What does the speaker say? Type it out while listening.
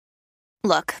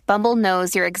Look, Bumble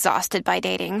knows you're exhausted by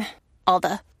dating. All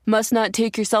the must not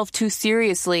take yourself too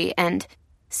seriously and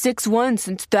 6'1"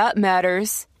 since that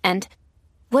matters. And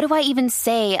what do I even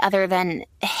say other than,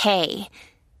 hey?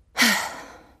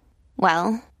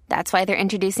 Well, that's why they're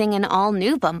introducing an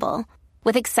all-new Bumble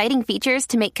with exciting features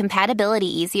to make compatibility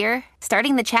easier,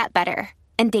 starting the chat better,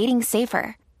 and dating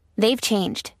safer. They've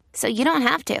changed, so you don't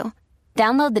have to.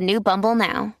 Download the new Bumble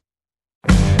now.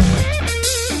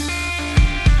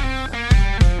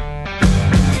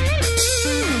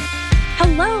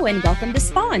 Hello and welcome to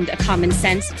Spawned, a common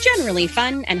sense, generally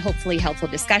fun, and hopefully helpful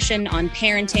discussion on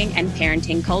parenting and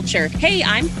parenting culture. Hey,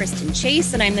 I'm Kristen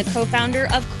Chase, and I'm the co-founder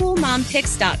of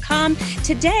CoolMomPicks.com.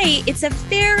 Today, it's a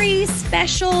very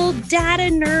special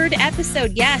data nerd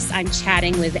episode. Yes, I'm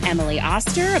chatting with Emily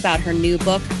Oster about her new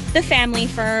book, The Family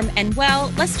Firm. And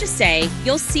well, let's just say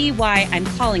you'll see why I'm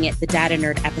calling it the Data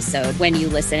Nerd episode when you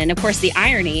listen. And of course, the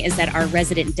irony is that our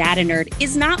resident data nerd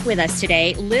is not with us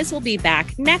today. Liz will be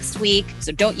back next week,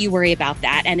 so don't you worry about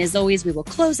that. And as always, we will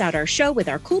close out our show with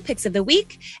our cool picks of the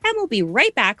week, and we'll be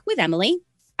right back with Emily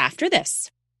after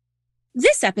this.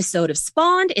 This episode of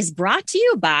Spawned is brought to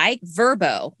you by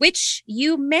Vrbo, which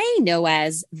you may know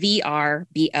as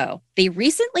VRBO. They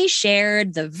recently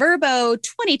shared the Vrbo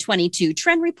 2022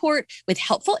 trend report with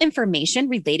helpful information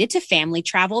related to family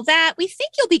travel that we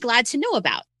think you'll be glad to know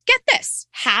about. Get this,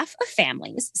 half of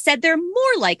families said they're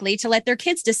more likely to let their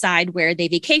kids decide where they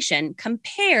vacation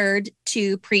compared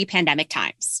to pre-pandemic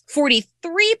times.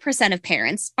 43% of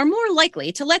parents are more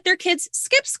likely to let their kids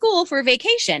skip school for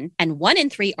vacation, and 1 in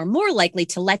 3 are more likely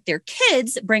to let their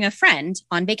kids bring a friend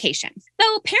on vacation.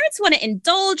 Though parents want to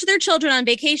indulge their children on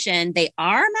vacation, they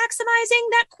are maximizing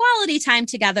that quality time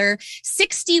together.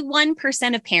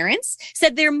 61% of parents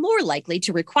said they're more likely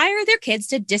to require their kids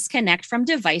to disconnect from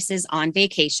devices on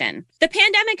vacation. The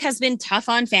pandemic has been tough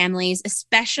on families,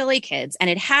 especially kids, and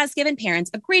it has given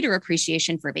parents a greater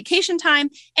appreciation for vacation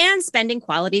time and spending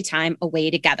quality time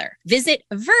away together. Visit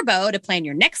Vrbo to plan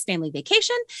your next family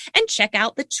vacation and check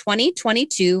out the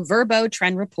 2022 Vrbo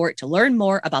Trend Report to learn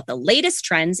more about the latest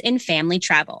trends in family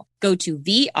travel. Go to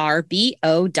vrbo.com.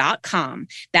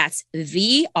 That's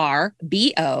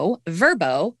VRBO,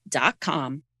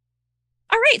 Vrbo.com.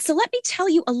 All right, so let me tell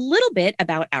you a little bit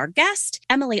about our guest.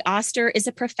 Emily Oster is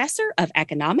a professor of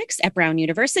economics at Brown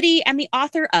University and the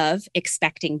author of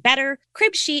Expecting Better,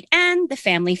 Crib Sheet, and The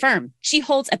Family Firm. She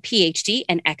holds a PhD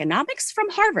in economics from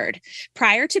Harvard.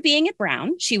 Prior to being at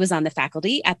Brown, she was on the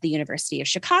faculty at the University of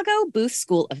Chicago Booth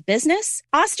School of Business.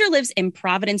 Oster lives in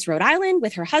Providence, Rhode Island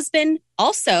with her husband,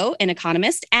 also an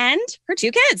economist, and her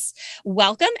 2 kids.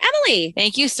 Welcome, Emily.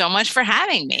 Thank you so much for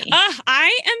having me.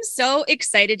 I am so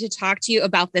excited to talk to you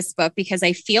about this book because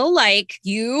I feel like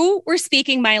you were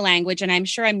speaking my language, and I'm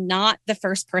sure I'm not the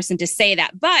first person to say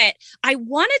that. But I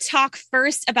want to talk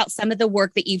first about some of the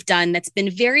work that you've done that's been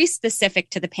very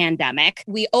specific to the pandemic.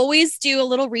 We always do a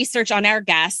little research on our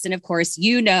guests. And of course,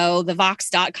 you know, the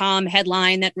Vox.com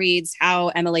headline that reads how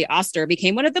Emily Oster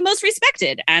became one of the most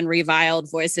respected and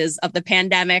reviled voices of the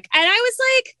pandemic. And I was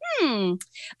like,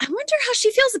 I wonder how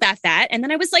she feels about that. And then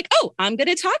I was like, oh, I'm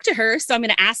going to talk to her. So I'm going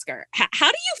to ask her,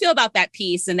 how do you feel about that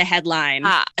piece in the headline?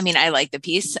 I like the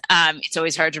piece. It's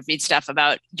always hard to read stuff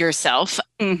about yourself.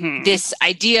 Mm-hmm. This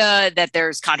idea that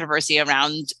there's controversy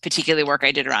around particularly work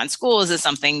I did around schools is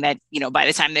something that, by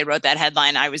the time they wrote that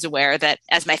headline, I was aware that,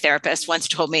 as my therapist once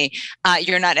told me,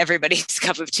 you're not everybody's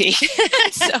cup of tea.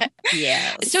 So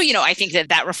I think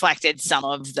that reflected some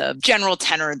of the general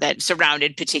tenor that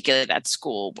surrounded particularly that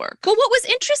school work. Well, what was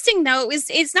interesting, though, is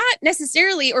it's not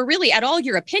necessarily or really at all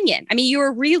your opinion. I mean, you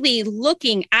were really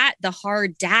looking at the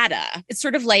hard data. It's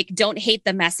sort of like don't hate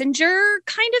the messenger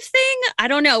kind of thing. I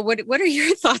don't know. What are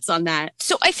your thoughts on that?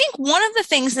 So I think one of the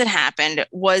things that happened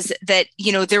was that,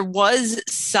 there was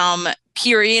some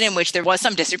period in which there was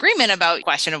some disagreement about the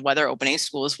question of whether opening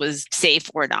schools was safe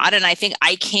or not. And I think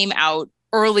I came out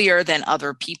earlier than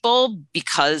other people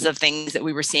because of things that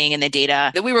we were seeing in the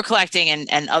data that we were collecting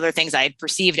and other things I had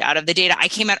perceived out of the data. I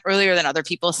came out earlier than other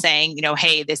people saying,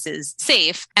 hey, this is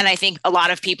safe. And I think a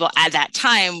lot of people at that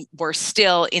time were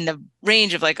still in the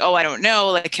range of like, oh, I don't know,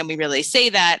 like, can we really say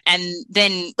that? And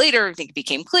then later, I think it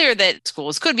became clear that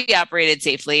schools could be operated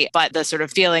safely, but the sort of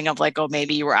feeling of like, oh,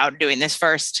 maybe you were out doing this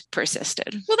first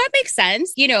persisted. Well, that makes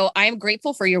sense. I'm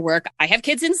grateful for your work. I have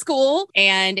kids in school,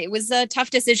 and it was a tough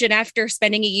decision after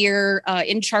spending a year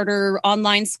in charter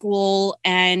online school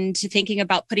and thinking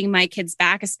about putting my kids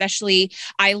back, especially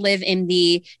I live in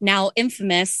the now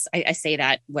infamous, I say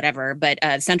that, whatever, but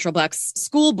Central Bucks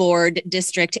School Board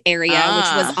District area,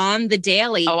 which was on The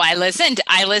Daily. Oh, I listened to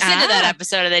that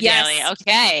episode of The yes. Daily.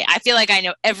 Okay. I feel like I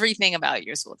know everything about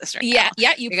your school district now.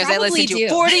 Yeah, you because probably I listened to do.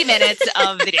 40 minutes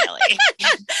of The Daily.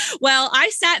 Well, I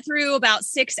sat through about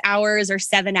 6 hours or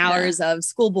 7 hours of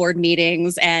school board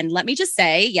meetings. And let me just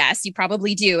say, yes, you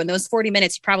probably do. In those 40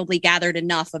 minutes, you probably gathered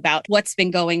enough about what's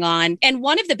been going on. And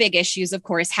one of the big issues, of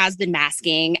course, has been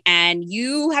masking. And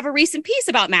you have a recent piece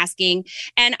about masking.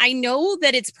 And I know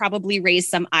that it's probably raised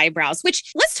some eyebrows,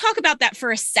 which let's talk about that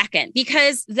for a second,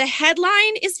 because the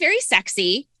headline is very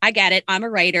sexy. I get it. I'm a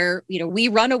writer. We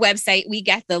run a website. We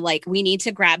get the we need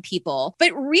to grab people.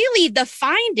 But really, the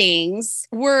findings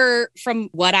were from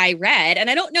what I read.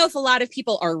 And I don't know if a lot of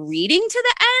people are reading to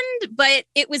the end, but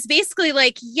it was basically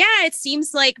it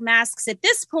seems like masks at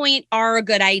this point are a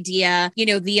good idea.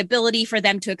 The ability for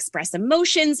them to express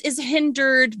emotions is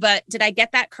hindered. But did I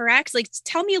get that correct?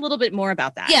 Tell me a little bit more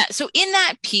about that. Yeah. So in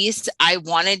that piece, I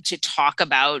wanted to talk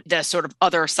about the sort of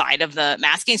other side of the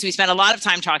masking. So we spent a lot of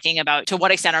time talking about to what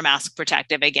extent are masks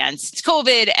protective against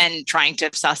COVID and trying to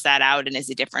suss that out. And is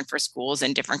it different for schools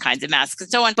and different kinds of masks and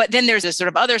so on? But then there's a sort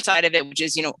of other side of it, which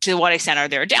is, to what extent are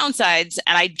there downsides?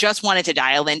 And I just wanted to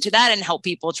dial into that and help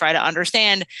people try to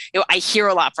understand. I hear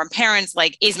a lot from parents,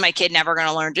 is my kid never going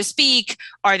to learn to speak?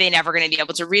 Are they never going to be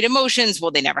able to read emotions?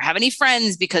 Will they never have any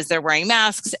friends because they're wearing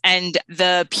masks? And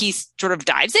the piece sort of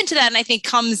dives into that. And I think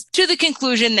comes to the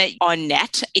conclusion that on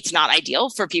net, it's not ideal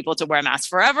for people to wear masks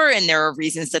forever. And there are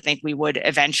reasons to think we would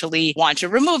eventually want to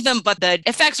remove them, but the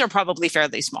effects are probably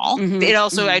fairly small. Mm-hmm. It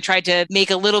also, I tried to make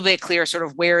a little bit clear sort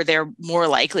of where they're more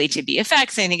likely to be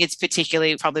effects. I think it's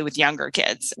particularly probably with younger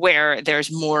kids where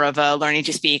there's more of a learning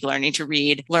to speak, learning to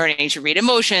read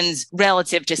emotions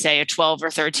relative to say a 12 or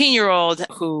 13-year-old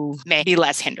who may be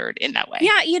less hindered in that way.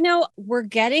 Yeah. We're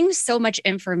getting so much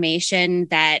information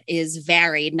that is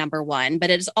varied, number one, but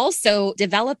it's also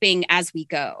developing as we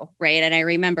go, right? And I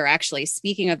remember actually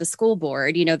speaking of the school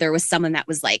board, there was someone that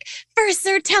was like, first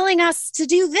they're telling us to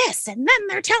do this, and then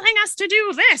they're telling us to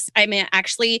do this. I mean,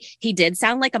 actually, he did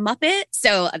sound like a Muppet,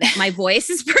 so my voice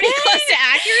is pretty close to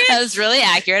accurate. That was really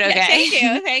accurate. Okay.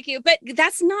 Yeah, thank you. But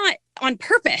that's not on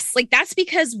purpose. That's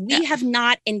because we have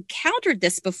not encountered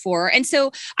this before. And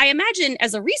so I imagine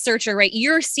as a researcher, right,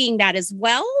 you're seeing that as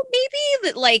well,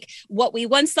 maybe that what we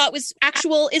once thought was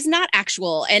actual is not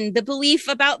actual. And the belief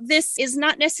about this is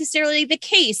not necessarily the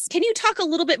case. Can you talk a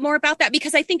little bit more about that?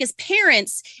 Because I think as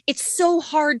parents, it's so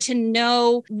hard to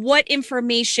know what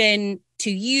information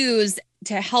to use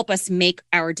to help us make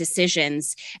our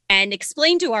decisions and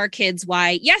explain to our kids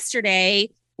why yesterday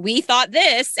we thought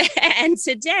this, and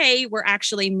today we're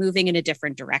actually moving in a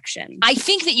different direction. I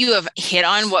think that you have hit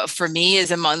on what for me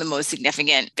is among the most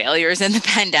significant failures in the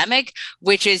pandemic,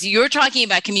 which is you're talking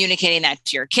about communicating that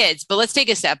to your kids. But let's take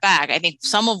a step back. I think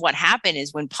some of what happened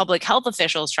is when public health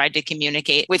officials tried to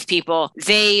communicate with people,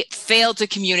 they failed to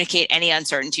communicate any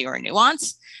uncertainty or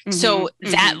nuance. Mm-hmm, so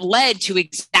that led to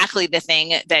exactly the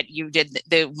thing that you did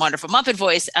the wonderful Muppet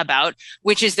voice about,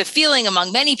 which is the feeling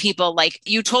among many people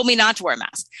you told me not to wear a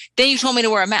mask. Then you told me to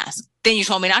wear a mask. Then you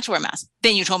told me not to wear a mask.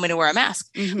 Then you told me to wear a mask.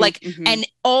 And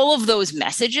all of those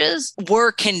messages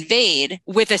were conveyed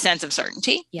with a sense of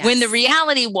certainty. Yes. When the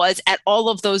reality was at all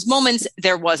of those moments,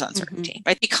 there was uncertainty,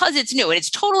 right? Because it's new and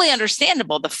it's totally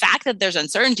understandable. The fact that there's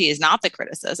uncertainty is not the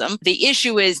criticism. The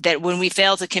issue is that when we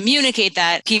fail to communicate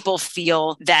that, people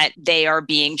feel that they are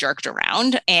being jerked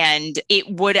around. And it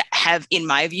would have, in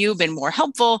my view, been more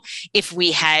helpful if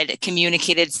we had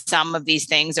communicated some of these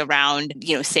things around,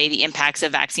 say the impacts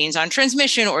of vaccines on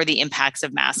transmission or the impacts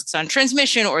of masks on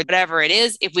transmission or whatever it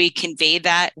is, if we convey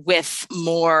that with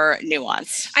more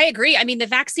nuance. I agree. I mean, the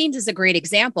vaccines is a great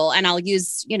example. And I'll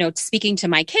use, speaking to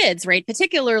my kids, right?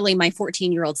 Particularly my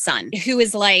 14-year-old son, who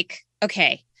is like,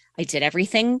 okay, I did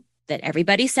everything that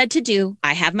everybody said to do.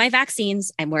 I have my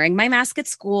vaccines. I'm wearing my mask at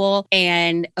school.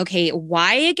 And okay,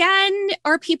 why again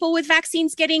are people with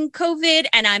vaccines getting COVID?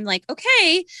 And I'm like,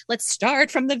 okay, let's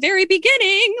start from the very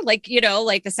beginning. Like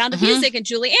the Sound of Music and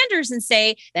Julie Andrews, and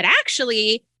say that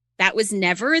actually that was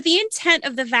never the intent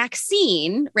of the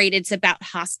vaccine, right? It's about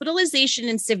hospitalization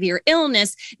and severe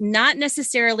illness, not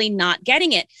necessarily not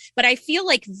getting it. But I feel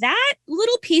like that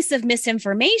little piece of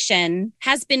misinformation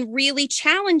has been really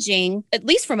challenging, at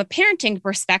least from a parenting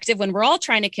perspective, when we're all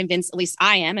trying to convince, at least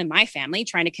I am and my family,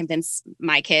 trying to convince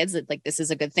my kids that this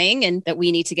is a good thing and that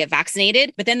we need to get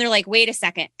vaccinated. But then they're like, wait a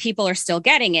second, people are still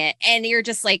getting it. And you're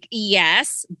just like,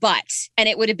 yes, but. And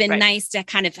it would have been nice to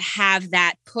kind of have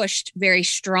that pushed very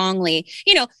strongly.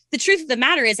 The truth of the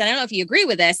matter is, and I don't know if you agree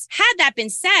with this, had that been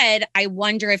said, I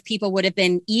wonder if people would have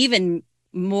been even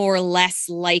more or less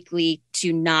likely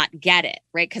to not get it,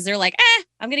 right? Because they're like,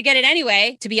 I'm going to get it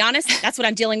anyway. To be honest, that's what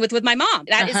I'm dealing with my mom.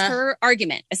 That is her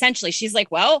argument. Essentially, she's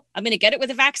like, well, I'm going to get it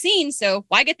with a vaccine. So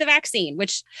why get the vaccine?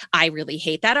 Which I really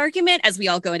hate that argument as we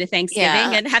all go into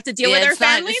Thanksgiving and have to deal with our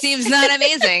families. It seems not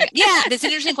amazing. Yeah. It's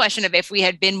an interesting question of if we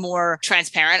had been more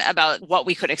transparent about what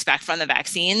we could expect from the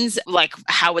vaccines, like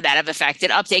how would that have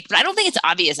affected uptake? But I don't think it's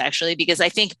obvious actually, because I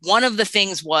think one of the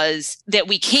things was that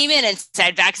we came in and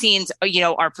said vaccines,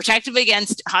 are protective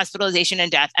against hospitalization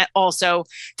and death. And also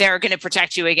they're going to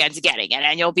protect you against getting it.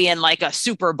 And you'll be in like a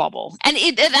super bubble. And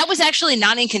that was actually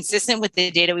not inconsistent with the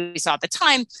data we saw at the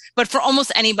time. But for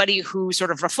almost anybody who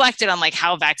sort of reflected on like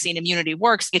how vaccine immunity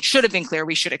works, it should have been clear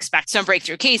we should expect some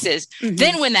breakthrough cases.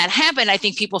 Then when that happened, I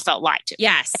think people felt lied to.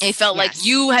 Yes. They felt like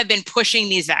you have been pushing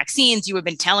these vaccines. You have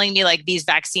been telling me like these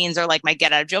vaccines are like my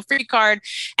get out of jail free card.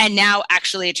 And now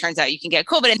actually it turns out you can get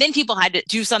COVID. And then people had to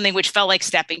do something which felt like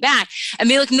stepping back and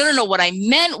be like, no. What I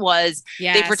meant was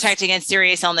they protect against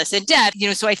serious illness and death.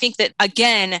 So I think that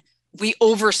again, we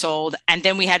oversold and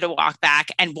then we had to walk back,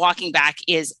 and walking back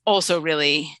is also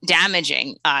really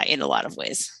damaging in a lot of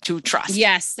ways to trust.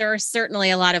 Yes, there are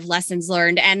certainly a lot of lessons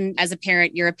learned. And as a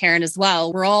parent, you're a parent as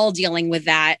well. We're all dealing with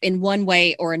that in one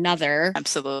way or another.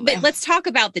 Absolutely. But let's talk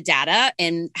about the data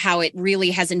and how it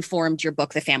really has informed your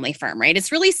book, The Family Firm, right? It's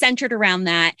really centered around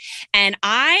that. And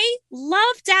I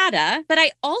love data, but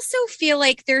I also feel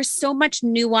like there's so much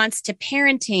nuance to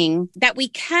parenting that we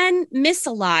can miss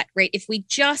a lot, right? If we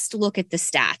just look at the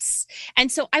stats.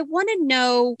 And so I want to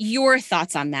know your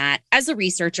thoughts on that as a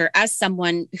researcher, as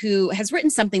someone who has written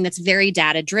something that's very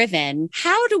data driven.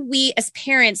 How do we as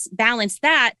parents balance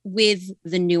that with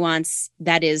the nuance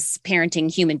that is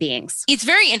parenting human beings? It's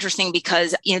very interesting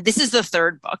because, this is the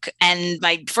third book, and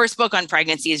my first book on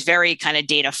pregnancy is very kind of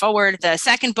data forward. The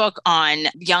second book on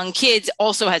young kids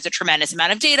also has a tremendous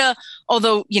amount of data,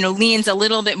 although, leans a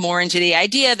little bit more into the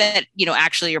idea that,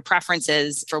 actually your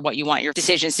preferences for what you want your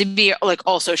decisions to be like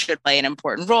also should play an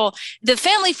important role. The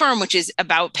Family Firm, which is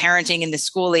about parenting in the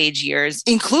school age years,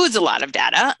 includes a lot of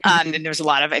data. And there's a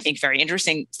lot of, I think, very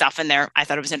interesting stuff in there. I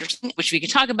thought it was interesting, which we could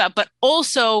talk about, but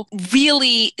also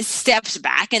really steps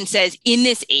back and says in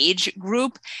this age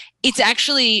group, it's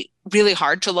actually really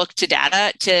hard to look to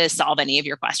data to solve any of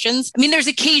your questions. I mean, there's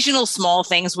occasional small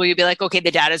things where you'd be like, okay,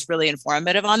 the data is really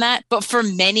informative on that. But for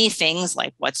many things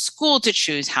like what school to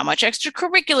choose, how much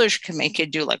extracurriculars can make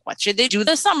it do, like what should they do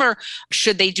this summer?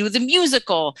 Should they do the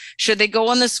musical? Should they go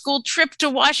on the school trip to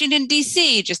Washington,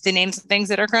 D.C.? Just to name some things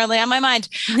that are currently on my mind.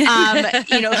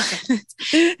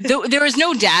 There is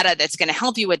no data that's going to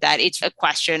help you with that. It's a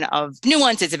question of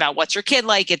nuance. It's about what's your kid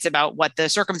like. It's about what the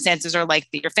circumstances are like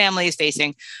that your family is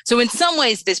facing. So in some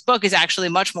ways, this book is actually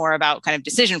much more about kind of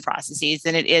decision processes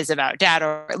than it is about data,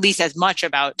 or at least as much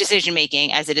about decision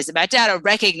making as it is about data,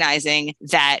 recognizing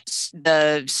that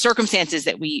the circumstances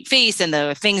that we face and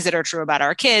the things that are true about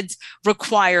our kids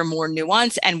require more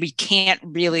nuance. And we can't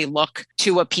really look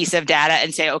to a piece of data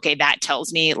and say, okay, that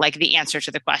tells me like the answer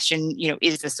to the question,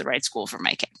 is this the right school for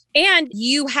my kid? And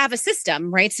you have a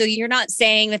system, right? So you're not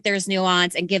saying that there's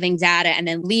nuance and giving data and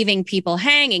then leaving people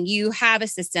hanging. You have a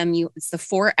system, it's the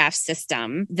 4F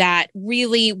system that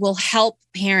really will help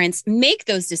parents make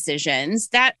those decisions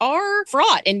that are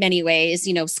fraught in many ways,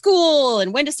 school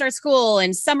and when to start school,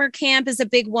 and summer camp is a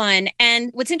big one.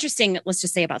 And what's interesting, let's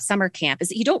just say about summer camp, is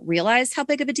that you don't realize how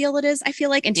big of a deal it is, I feel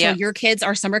like, until your kids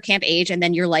are summer camp age. And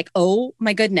then you're like, oh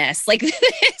my goodness, like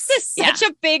this is such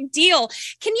a big deal.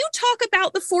 Can you talk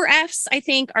about the 4Fs? I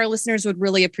think our listeners would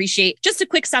really appreciate just a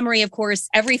quick summary. Of course,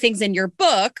 everything's in your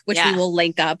book, which we will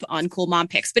link up on Cool Mom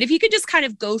Picks. But if you could just kind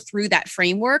of go through that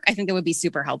framework, I think that would be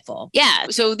super helpful. Yeah.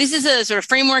 So this is a sort of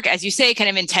framework, as you say, kind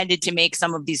of intended to make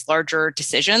some of these larger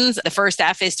decisions. The first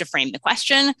F is to frame the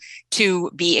question,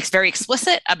 to be very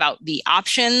explicit about the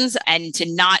options, and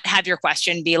to not have your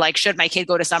question be like, should my kid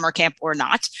go to summer camp or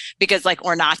not? Because like,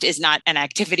 or not is not an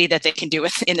activity that they can do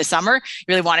in the summer. You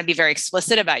really want to be very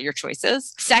explicit about your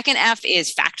choices. Second F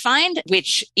is fact find,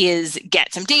 which is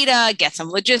get some data, get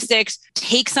some logistics,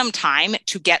 take some time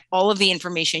to get all of the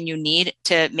information you need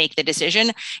to make the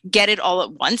decision, get it all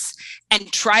at once,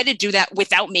 and try to do that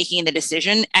without making the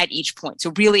decision at each point.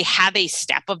 So really have a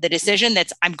step of the decision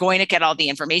that's, I'm going to get all the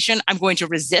information. I'm going to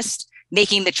resist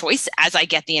making the choice as I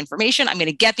get the information. I'm going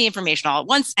to get the information all at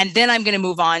once. And then I'm going to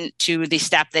move on to the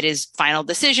step that is final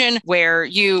decision, where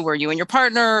you and your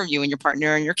partner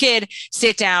and your kid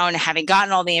sit down, having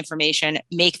gotten all the information,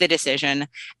 make the decision,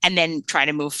 and then try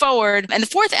to move forward. And the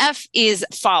fourth F is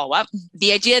follow-up.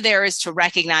 The idea there is to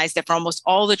recognize that for almost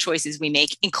all the choices we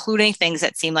make, including things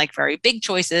that seem like very big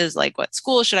choices, like what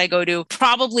school should I go to,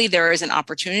 probably there is an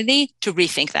opportunity to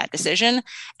rethink that decision,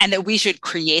 and that we should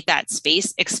create that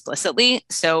space explicitly immediately.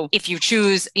 So if you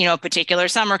choose, a particular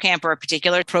summer camp or a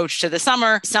particular approach to the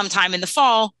summer, sometime in the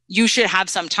fall, you should have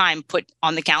some time put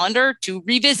on the calendar to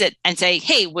revisit and say,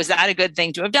 hey, was that a good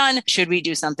thing to have done? Should we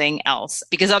do something else?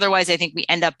 Because otherwise, I think we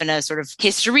end up in a sort of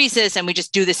hysteresis and we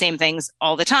just do the same things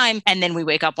all the time. And then we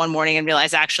wake up one morning and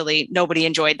realize actually nobody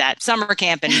enjoyed that summer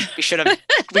camp and we should have,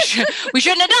 we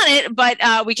shouldn't have done it,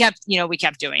 but we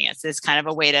kept doing it. So it's kind of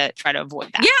a way to try to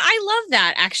avoid that. Yeah, I love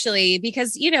that actually,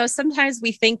 because, sometimes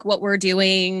we think what we're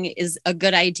doing is a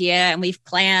good idea and we've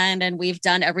planned and we've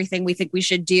done everything we think we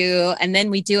should do. And then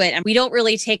we do it and we don't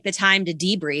really take the time to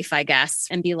debrief, I guess,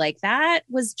 and be like, that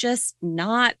was just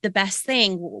not the best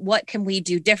thing. What can we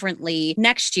do differently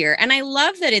next year? And I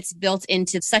love that it's built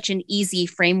into such an easy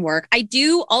framework. I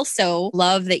do also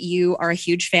love that you are a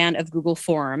huge fan of Google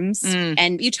Forms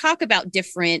and you talk about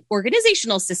different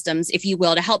organizational systems, if you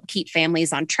will, to help keep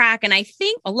families on track. And I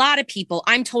think a lot of people,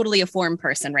 I'm totally a form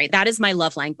person, right? That is my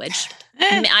love language.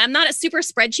 I'm not a super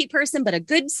spreadsheet person, but a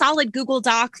good solid Google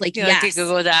Doc, like a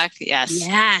Google Doc, yes.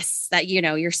 Yes, that,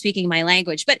 you're speaking my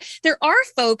language. But there are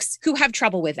folks who have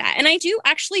trouble with that. And I do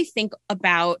actually think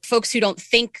about folks who don't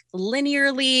think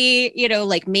linearly,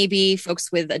 like maybe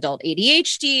folks with adult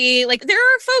ADHD. Like there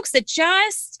are folks that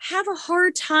just have a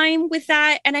hard time with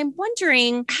that. And I'm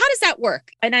wondering, how does that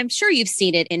work? And I'm sure you've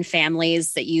seen it in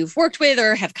families that you've worked with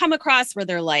or have come across where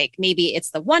they're like, maybe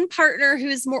it's the one partner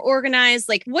who's more organized.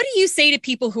 Like, what do you say to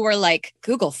people who are like,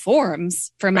 Google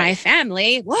Forms for my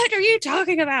family? What are you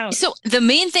talking about? So the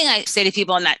main thing I say to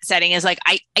people in that setting is like,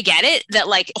 I get it that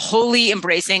like wholly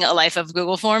embracing a life of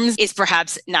Google Forms is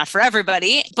perhaps not for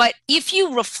everybody. But if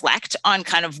you reflect on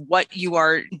kind of what you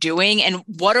are doing and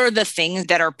what are the things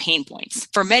that are pain points,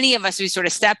 for many of us, we sort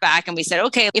of step back and we said,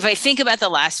 okay, if I think about the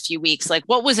last few weeks, like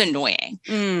what was annoying,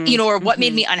 or what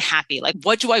made me unhappy? Like,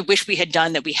 what do I wish we had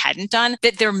done that we hadn't done?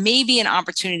 That there may be an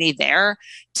opportunity there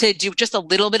to do just a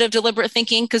little bit of deliberate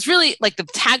thinking. Because really, like the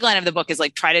tagline of the book is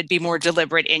like, try to be more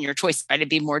deliberate in your choice, try to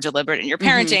be more deliberate in your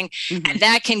parenting. And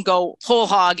that can go whole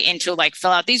hog into like,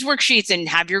 fill out these worksheets and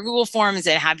have your Google Forms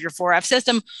and have your 4F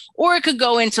system. Or it could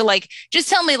go into like, just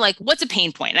tell me like, what's a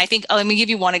pain point? And I think, let me give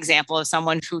you one example of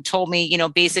someone who told me,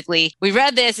 basically we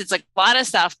read this, it's like a lot of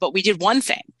stuff, but we did one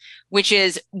thing, which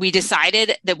is we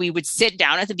decided that we would sit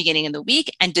down at the beginning of the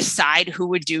week and decide who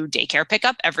would do daycare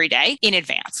pickup every day in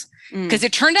advance. Because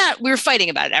it turned out we were fighting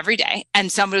about it every day.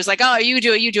 And somebody was like, oh, you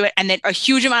do it. And then a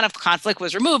huge amount of conflict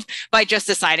was removed by just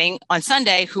deciding on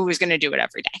Sunday who was going to do it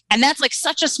every day. And that's like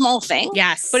such a small thing.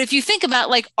 Yes. But if you think about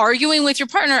like arguing with your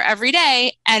partner every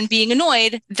day and being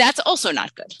annoyed, that's also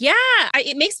not good. Yeah.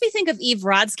 It makes me think of Eve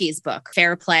Rodsky's book,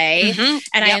 Fair Play.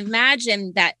 And I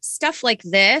imagine that stuff like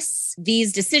this,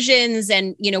 these decisions,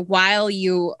 and, while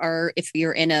if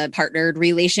you're in a partnered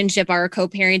relationship or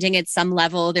co-parenting at some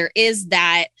level, there is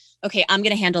that, okay, I'm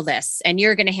going to handle this and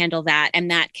you're going to handle that. And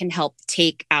that can help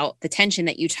take out the tension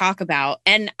that you talk about.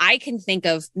 And I can think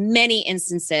of many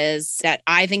instances that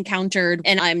I've encountered,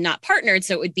 and I'm not partnered.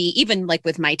 So it would be even like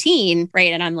with my teen,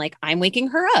 right? And I'm like, I'm waking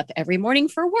her up every morning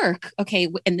for work. Okay.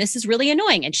 And this is really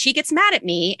annoying. And she gets mad at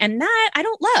me. And that I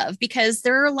don't love, because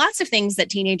there are lots of things that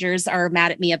teenagers are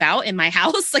mad at me about in my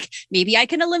house. Like maybe I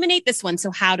can eliminate this one. So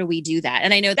how do we do that?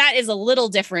 And I know that is a little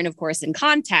different, of course, in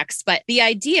context, but the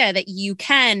idea that you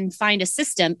can find a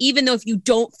system, even though if you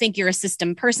don't think you're a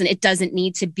system person, it doesn't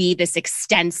need to be this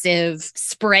extensive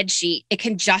spreadsheet. It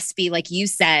can just be, like you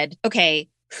said, okay,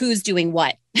 who's doing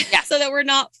what? Yeah. So that we're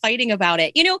not fighting about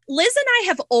it. Liz and I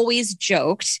have always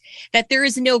joked that there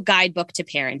is no guidebook to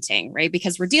parenting, right?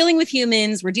 Because we're dealing with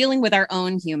humans, we're dealing with our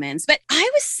own humans. But I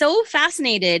was so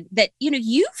fascinated that,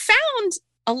 you found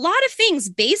a lot of things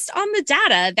based on the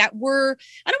data that were,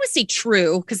 I don't want to say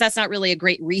true, because that's not really a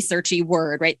great researchy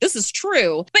word, right? This is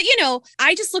true. But,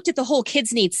 I just looked at the whole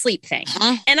kids need sleep thing.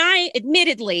 And I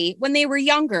admittedly, when they were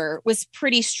younger, was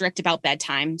pretty strict about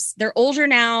bedtimes. They're older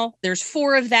now. There's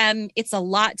 4 of them. It's a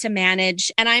lot to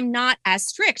manage. And I'm not as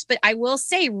strict. But I will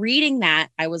say, reading that,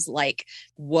 I was like,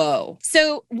 whoa.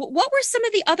 So what were some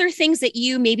of the other things that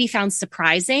you maybe found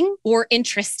surprising or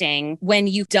interesting when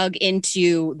you dug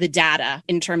into the data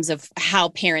in terms of how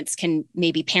parents can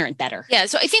maybe parent better? Yeah.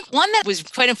 So I think one that was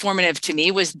quite informative to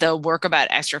me was the work about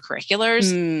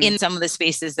extracurriculars in some of the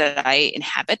spaces that I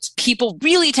inhabit. People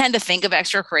really tend to think of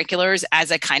extracurriculars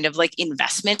as a kind of like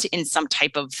investment in some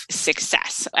type of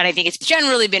success. And I think it's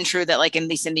generally been true that like, at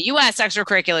least in the US,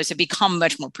 extracurriculars have become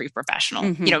much more pre-professional.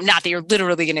 Not that you're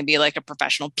literally going to be like a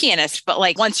professional pianist, but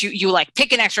like once you like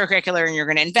pick an extracurricular and you're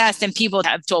going to invest, and people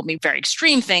have told me very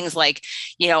extreme things like,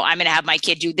 I'm going to have my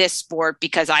kid do this sport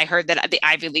because I heard that the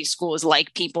Ivy League schools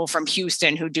like people from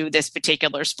Houston who do this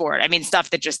particular sport. I mean,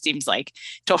 stuff that just seems like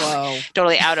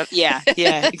totally out of, yeah,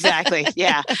 exactly.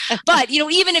 Yeah. But,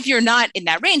 even if you're not in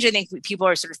that range, I think people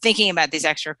are sort of thinking about these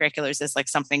extracurriculars as like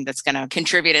something that's going to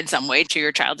contribute in some way to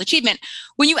your child's achievement.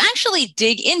 When you actually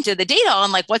dig into the data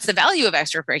on like what's the value of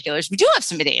extracurriculars, we do have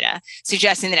some data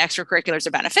suggesting that extracurriculars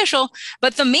are beneficial,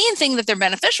 but the main thing that they're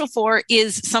beneficial for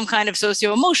is some kind of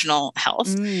socio-emotional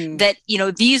health. That,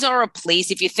 these are a place,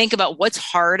 if you think about what's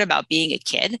hard about being a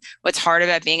kid, what's hard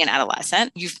about being an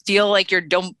adolescent, you feel like you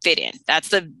don't fit in. That's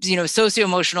the,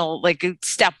 socio-emotional, like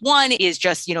step one is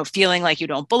just, feeling like you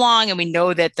don't belong. And we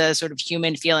know that the sort of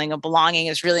human feeling of belonging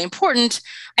is really important.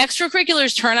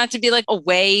 Extracurriculars turn out to be like a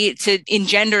way to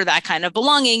engender that kind of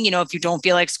belonging. If you don't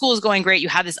feel like school is going great, you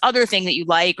have this other thing that you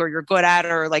like or you're good at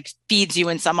or like feeds you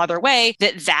in some other way,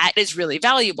 that is really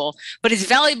valuable. But it's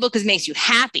valuable because it makes you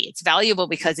happy. It's valuable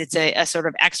because it's a sort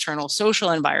of external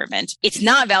social environment. It's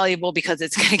not valuable because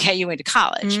it's going to get you into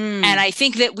college. And I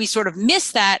think that we sort of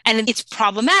miss that. And it's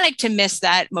problematic to miss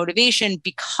that motivation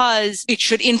because it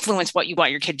should influence what you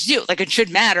want your kid to do. Like it should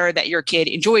matter that your kid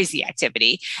enjoys the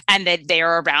activity and that they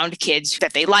are around kids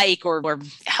that they like or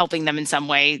helping them in some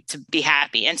way to be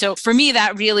happy. And so for me,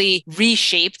 that really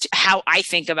reshaped how I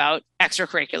think about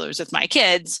extracurriculars with my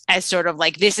kids as sort of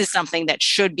like, this is something that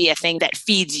should be a thing that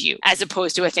feeds you as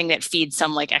opposed to a thing that feeds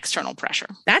some like external pressure.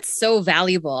 That's so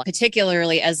valuable,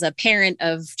 particularly as a parent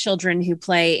of children who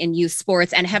play in youth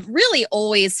sports and have really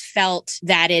always felt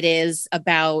that it is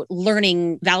about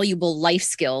learning valuable life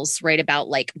skills, right? About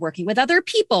like working with other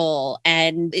people.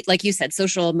 And like you said,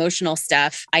 social emotional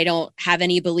stuff. I don't have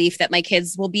any belief that my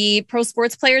kids will be pro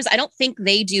sports players. I don't think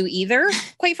they do either,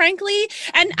 quite frankly.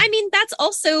 And I mean, that's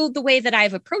also the way that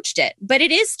I've approached it. But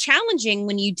it is challenging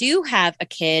when you do have a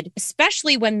kid,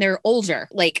 especially when they're older,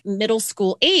 like middle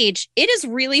school age. It is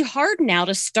really hard now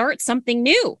to start something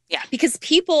new. Yeah. Because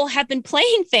people have been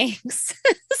playing things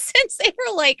since they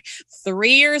were like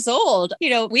 3 years old.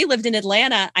 We lived in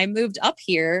Atlanta. I moved up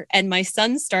here and my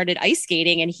son started ice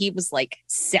skating and he was like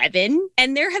 7.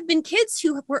 And there have been kids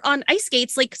who were on ice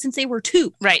skates like since they were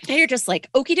 2. Right. They're just like,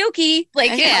 okie dokie.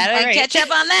 Like, right. Catch up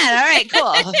on that. All right,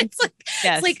 cool.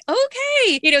 It's like,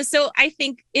 okay. So I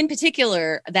think in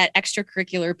particular, that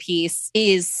extracurricular piece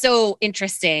is so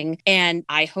interesting. And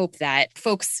I hope that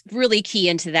folks really key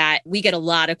into that. We get a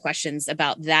lot of questions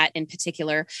about that in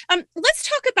particular. Let's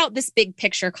talk about this big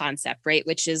picture concept, right?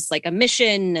 Which is like a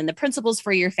mission and the principles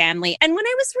for your family. And when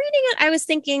I was reading it, I was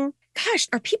thinking, gosh,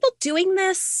 are people doing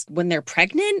this when they're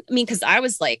pregnant? I mean, because I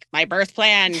was like, my birth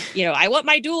plan, I want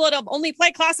my doula to only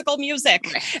play classical music.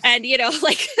 Right. And,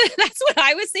 like, that's what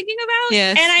I was thinking about.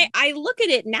 Yes. And I look at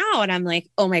it now and I'm like,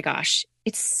 oh my gosh,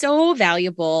 it's so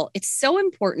valuable. It's so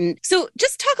important. So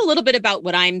just talk a little bit about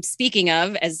what I'm speaking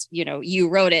of as, you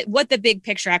wrote it, what the big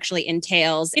picture actually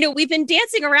entails. We've been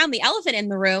dancing around the elephant in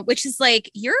the room, which is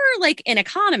like, you're like an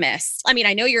economist. I mean,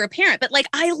 I know you're a parent, but like,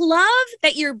 I love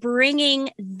that you're bringing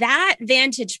that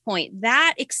vantage point,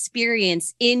 that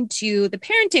experience into the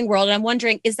parenting world. And I'm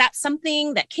wondering, is that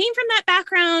something that came from that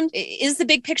background? Is the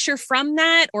big picture from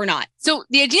that or not? So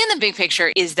the idea in the big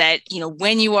picture is that,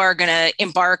 when you are going to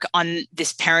embark on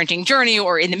this parenting journey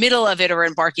or in the middle of it or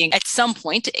embarking at some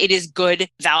point, it is good,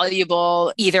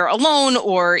 valuable, either alone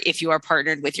or if you are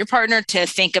partnered with your partner to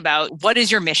think about what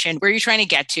is your mission, where are you trying to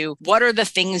get to, what are the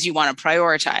things you want to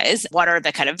prioritize, what are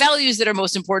the kind of values that are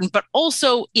most important, but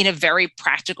also in a very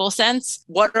practical sense,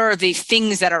 what are the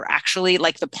things that are actually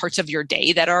like the parts of your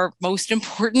day that are most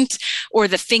important or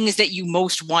the things that you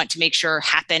most want to make sure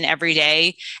happen every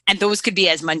day. And those could be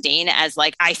as mundane as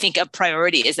like, I think a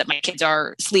priority is that my kids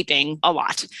are sleeping a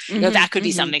lot. That could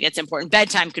be something that's important.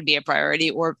 Bedtime could be a priority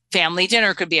or family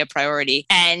dinner could be a priority.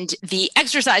 And the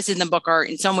exercises in the book are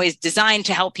in some ways designed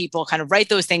to help people kind of write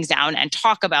those things down and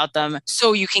talk about them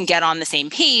so you can get on the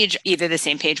same page, either the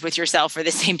same page with yourself or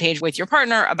the same page with your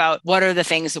partner about what are the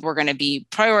things that we're going to be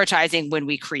prioritizing when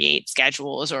we create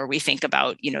schedules or we think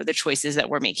about, the choices that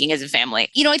we're making as a family.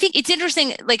 I think it's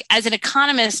interesting, like as an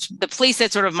economist, the place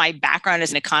that sort of my background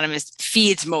as an economist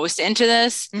feeds most into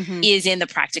this is in the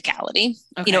practicality.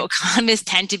 Okay. Economists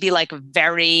tend to be like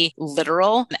very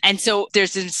literal. And so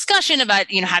there's a discussion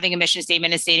about, having a mission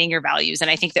statement and stating your values. And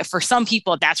I think that for some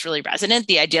people, that's really resonant.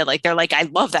 The idea, like, they're like, I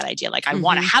love that idea. Like, I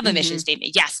want to have a mission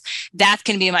statement. Yes, that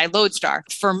can be my lodestar.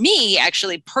 For me,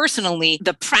 actually, personally,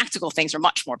 the practical things are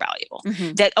much more valuable.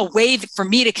 That a way for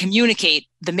me to communicate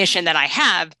the mission that I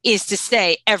have is to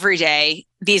say every day,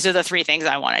 these are the 3 things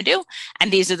I want to do.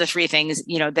 And these are the 3 things,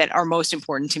 that are most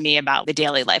important to me about the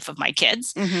daily life of my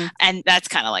kids. Mm-hmm. And that's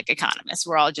kind of like economists.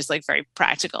 We're all just like very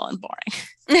practical and boring.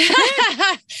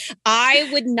 I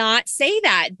would not say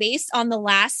that. Based on the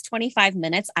last 25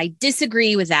 minutes, I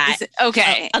disagree with that.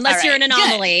 Okay. Unless you're an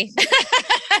anomaly.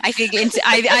 I think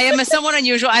I am somewhat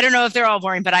unusual. I don't know if they're all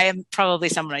boring, but I am probably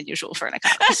somewhat unusual for an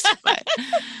economist.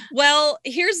 Well,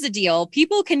 here's the deal.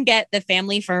 People can get The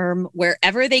Family Firm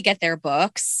wherever they get their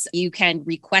books. You can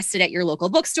request it at your local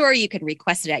bookstore. You can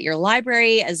request it at your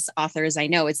library. As authors, I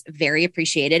know it's very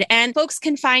appreciated. And folks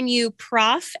can find you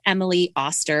Prof. Emily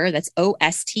Oster. That's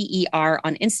OSTER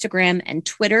on Instagram and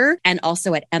Twitter, and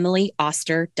also at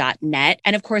emilyoster.net.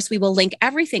 And of course, we will link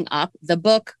everything up, the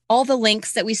book, all the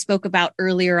links that we spoke about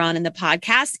earlier on in the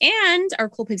podcast, and our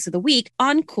cool picks of the week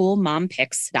on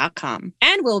coolmompicks.com.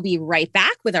 And we'll be right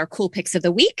back with our cool picks of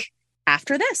the week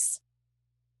after this.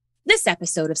 This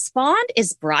episode of Spawned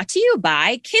is brought to you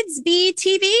by Kidsbee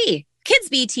TV.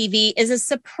 Kidsbee TV is a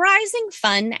surprising,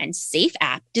 fun, and safe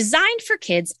app designed for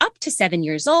kids up to 7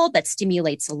 years old that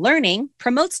stimulates learning,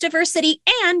 promotes diversity,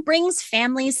 and brings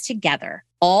families together.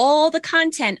 All the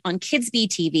content on Kidsbee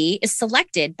TV is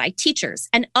selected by teachers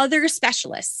and other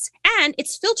specialists, and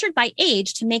it's filtered by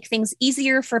age to make things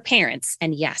easier for parents.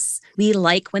 And yes, we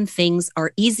like when things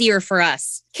are easier for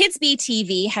us. Kidsbee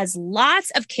TV has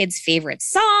lots of kids' favorite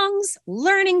songs,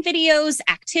 learning videos,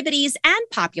 activities, and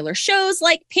popular shows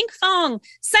like Pink Fong,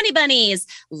 Sunny Bunnies,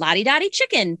 Lottie Dottie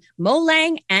Chicken, Mo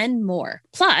Lang, and more.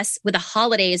 Plus, with the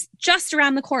holidays just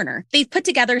around the corner, they've put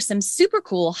together some super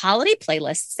cool holiday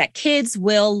playlists that kids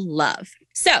will love.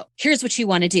 So here's what you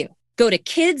want to do. Go to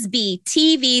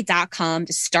kidsbeetv.com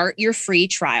to start your free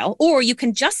trial, or you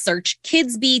can just search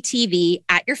Kidsbee TV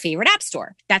at your favorite app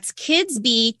store. That's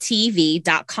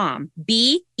kidsbeetv.com,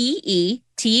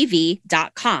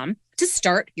 BEETV.com to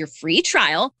start your free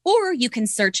trial, or you can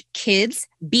search Kids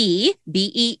BEE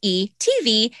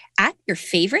TV at your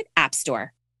favorite app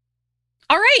store.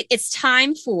 All right, it's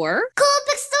time for Cool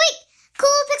Picks of the Week. Cool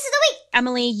Picks of the Week.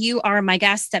 Emily, you are my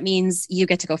guest. That means you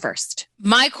get to go first.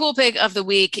 My cool pick of the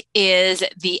week is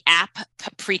the app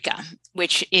Paprika,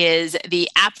 which is the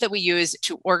app that we use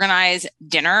to organize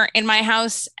dinner in my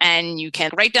house. And you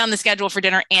can write down the schedule for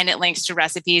dinner, and it links to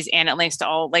recipes, and it links to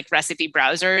all like recipe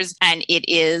browsers. And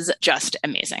it is just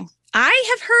amazing. I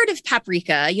have heard of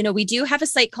Paprika. We do have a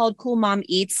site called Cool Mom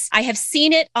Eats. I have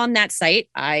seen it on that site.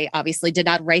 I obviously did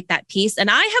not write that piece. And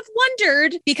I have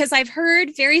wondered, because I've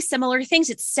heard very similar things.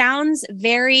 It sounds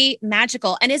very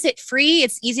magical. And is it free?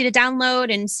 It's easy to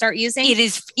download and start using? It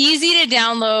is easy to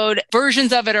download.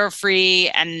 Versions of it are free.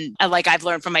 And like I've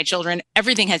learned from my children,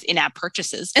 everything has in-app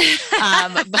purchases.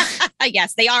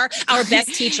 Yes, they are our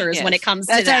best teachers yes. when it comes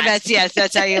to that's that. Our best. Yes,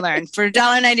 that's how you learn. For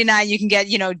 $1.99, you can get,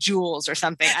 jewels or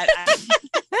something.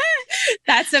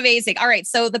 That's amazing. All right.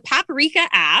 So the Paprika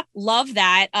app, love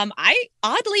that.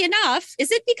 Oddly enough,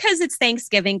 is it because it's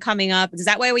Thanksgiving coming up? Is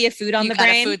that why we have food on the brain?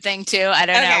 You got a food thing too? I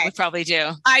don't know. We probably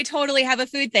do. I totally have a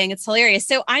food thing. It's hilarious.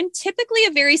 So I'm typically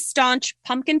a very staunch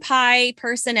pumpkin pie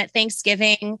person at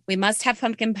Thanksgiving. We must have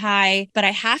pumpkin pie. But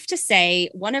I have to say,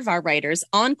 one of our writers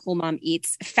on Cool Mom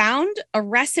Eats found a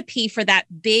recipe for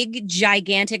that big,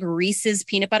 gigantic Reese's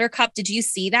peanut butter cup. Did you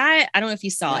see that? I don't know if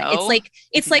you saw it.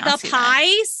 It's like a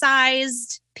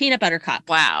pie-sized peanut butter cup.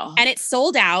 Wow. And it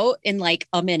sold out in like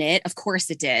a minute. Of course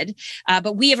it did.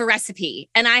 But we have a recipe.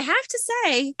 And I have to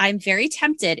say, I'm very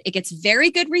tempted. It gets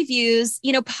very good reviews.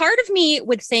 Part of me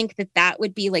would think that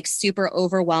would be like super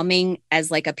overwhelming as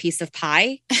like a piece of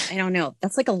pie. I don't know.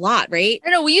 That's like a lot, right? I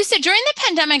don't know. We used to, during the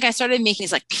pandemic, I started making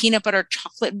these like peanut butter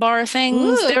chocolate bar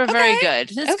things. Ooh, they were very good.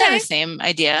 It's kind of the same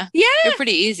idea. Yeah. They're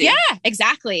pretty easy. Yeah,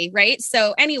 exactly. Right.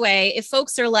 So anyway, if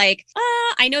folks are like,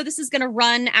 I know this is going to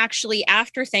run actually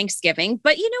after Thanksgiving,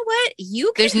 but you know what?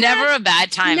 There's never a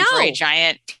bad time for a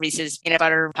giant Reese's peanut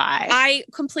butter pie. I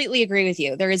completely agree with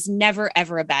you. There is never,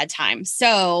 ever a bad time.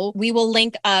 So we will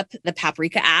link up the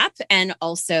Paprika app and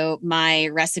also my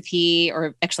recipe,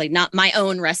 or actually not my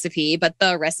own recipe, but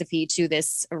the recipe to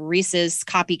this Reese's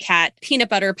copycat peanut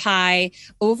butter pie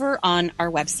over on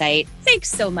our website. Thanks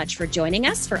so much for joining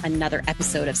us for another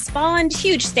episode of Spawned.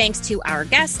 Huge thanks to our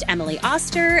guest, Emily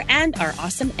Oster, and our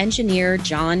awesome engineer,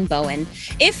 John Bowen.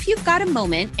 If you've got a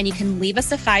moment and you can leave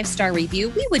us a 5-star review,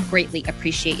 we would greatly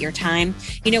appreciate your time.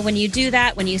 You know, when you do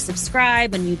that, when you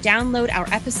subscribe, when you download our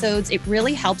episodes, it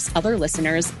really helps other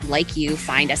listeners like you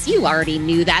find us. You already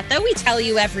knew that, though. We tell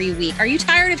you every week. Are you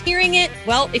tired of hearing it?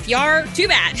 Well, if you are, too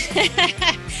bad.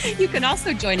 You can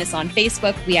also join us on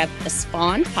Facebook. We have the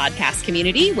Spawned podcast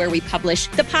community where we publish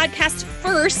the podcast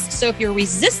first. So if you're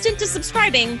resistant to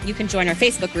subscribing, you can join our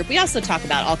Facebook group. We also talk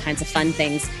about all kinds of fun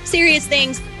things, serious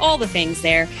things, all the things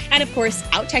there. And of course,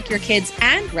 Out Tech Your Kids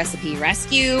and Recipe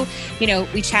Rescue. You know,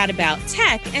 we chat about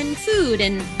tech and food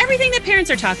and everything that parents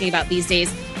are talking about these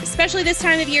days, especially this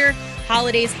time of year.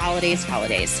 Holidays, holidays,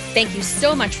 holidays. Thank you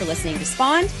so much for listening to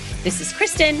Spawned. This is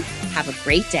Kristen. Have a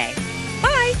great day.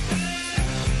 Bye.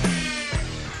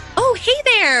 Oh, hey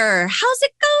there. How's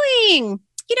it going?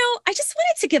 You know, I just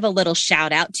wanted to give a little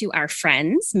shout out to our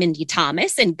friends, Mindy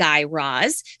Thomas and Guy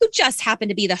Raz, who just happen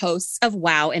to be the hosts of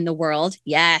Wow in the World.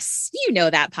 Yes, you know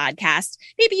that podcast.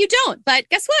 Maybe you don't, but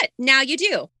guess what? Now you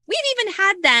do. We've even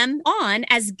had them on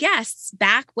as guests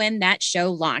back when that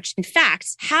show launched. In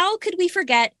fact, how could we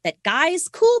forget that Guy's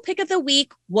cool pick of the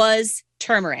week was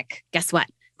turmeric? Guess what?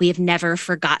 We have never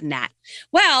forgotten that.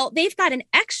 Well, they've got an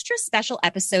extra special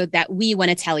episode that we want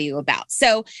to tell you about.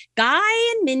 So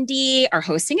Guy and Mindy are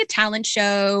hosting a talent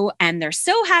show, and they're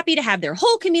so happy to have their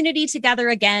whole community together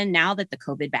again now that the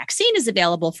COVID vaccine is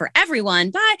available for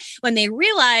everyone. But when they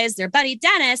realize their buddy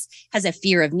Dennis has a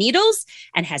fear of needles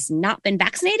and has not been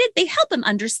vaccinated, they help him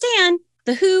understand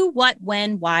the who, what,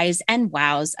 when, whys, and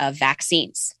wows of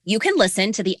vaccines. You can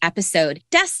listen to the episode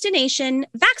Destination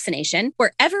Vaccination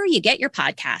wherever you get your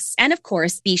podcasts. And of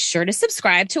course, be sure to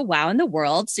subscribe to Wow in the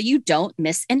World so you don't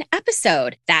miss an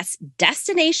episode. That's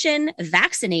Destination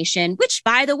Vaccination, which,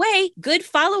 by the way, good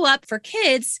follow-up for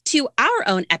kids to our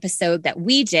own episode that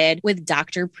we did with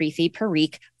Dr. Preeti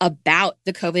Parikh about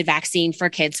the COVID vaccine for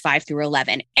kids 5 through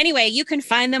 11. Anyway, you can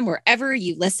find them wherever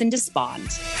you listen to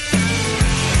Spawned.